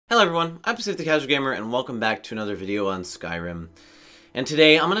Hello everyone, I'm Pacific the Casual Gamer and welcome back to another video on Skyrim. And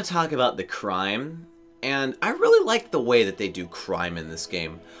today I'm going to talk about the crime, and I really like the way that they do crime in this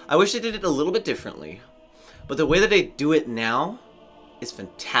game. I wish they did it a little bit differently, but the way that they do it now is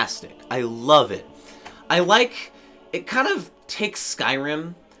fantastic. I love it. It kind of takes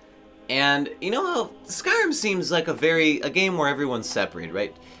Skyrim, and you know how Skyrim seems like a game where everyone's separated,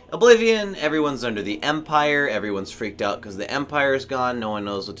 right? Oblivion, everyone's under the Empire, everyone's freaked out because the Empire's gone, no one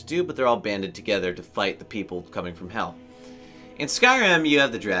knows what to do, but they're all banded together to fight the people coming from hell. In Skyrim, you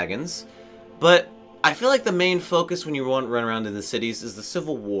have the dragons, but I feel like the main focus when you run around in the cities is the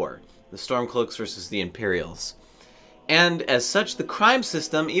Civil War, the Stormcloaks versus the Imperials. And as such, the crime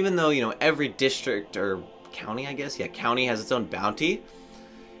system, even though, you know, every district, or county, I guess, yeah, county has its own bounty,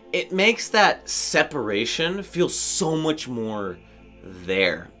 it makes that separation feel so much more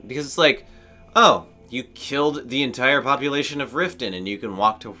there, because it's like, oh, you killed the entire population of Riften and you can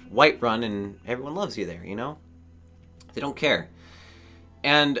walk to Whiterun and everyone loves you there, you know? They don't care.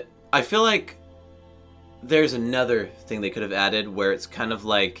 And I feel like there's another thing they could have added where it's kind of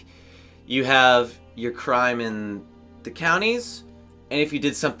like you have your crime in the counties, and if you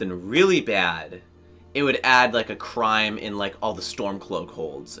did something really bad, it would add like a crime in like all the Stormcloak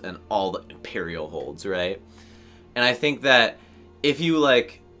holds and all the Imperial holds, right? And I think that if you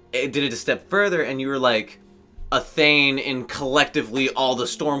like did it a step further and you were like a Thane in collectively all the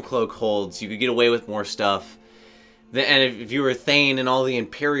Stormcloak holds, you could get away with more stuff. And if you were Thane in all the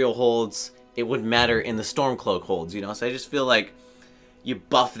Imperial holds, it wouldn't matter in the Stormcloak holds, you know? So I just feel like you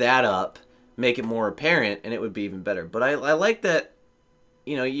buff that up, make it more apparent, and it would be even better. But I like that,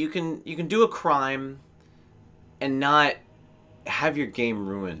 you know, you can do a crime and not have your game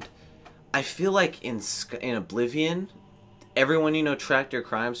ruined. I feel like in Oblivion, everyone, you know, tracked your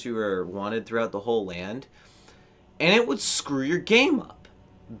crimes, so you were wanted throughout the whole land, and it would screw your game up.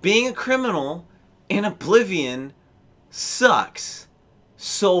 Being a criminal in Oblivion sucks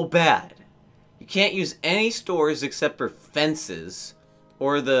so bad. You can't use any stores except for fences,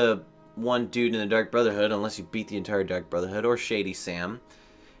 or the one dude in the Dark Brotherhood, unless you beat the entire Dark Brotherhood, or Shady Sam.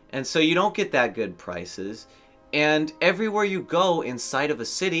 And so you don't get that good prices, and everywhere you go inside of a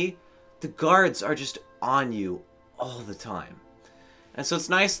city, the guards are just on you all the time. And so it's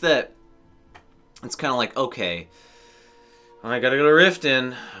nice that it's kind of like, okay, I gotta go to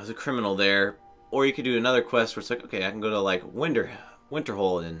Riften, I was a criminal there. Or you could do another quest where it's like, okay, I can go to like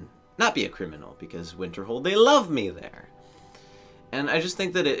Winterhold and not be a criminal, because Winterhold, they love me there. And I just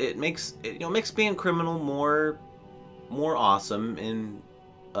think that it makes being a criminal more awesome in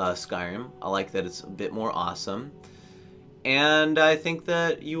Skyrim. I like that it's a bit more awesome. And I think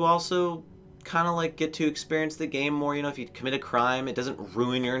that you also kind of like get to experience the game more. You know, if you commit a crime, it doesn't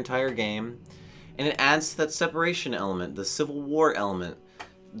ruin your entire game, and it adds to that separation element, the Civil War element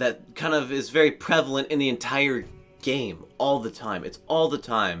that kind of is very prevalent in the entire game all the time. It's all the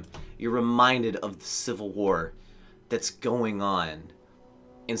time you're reminded of the Civil War that's going on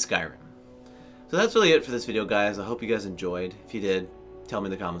in Skyrim. So that's really it for this video, guys. I hope you guys enjoyed. If you did, tell me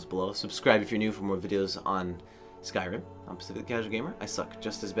in the comments below. Subscribe if you're new for more videos on Skyrim. I'm Pacific the Casual Gamer. I suck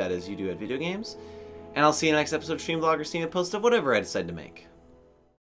just as bad as you do at video games. And I'll see you in the next episode, stream, vlog, or stream, post of whatever I decide to make.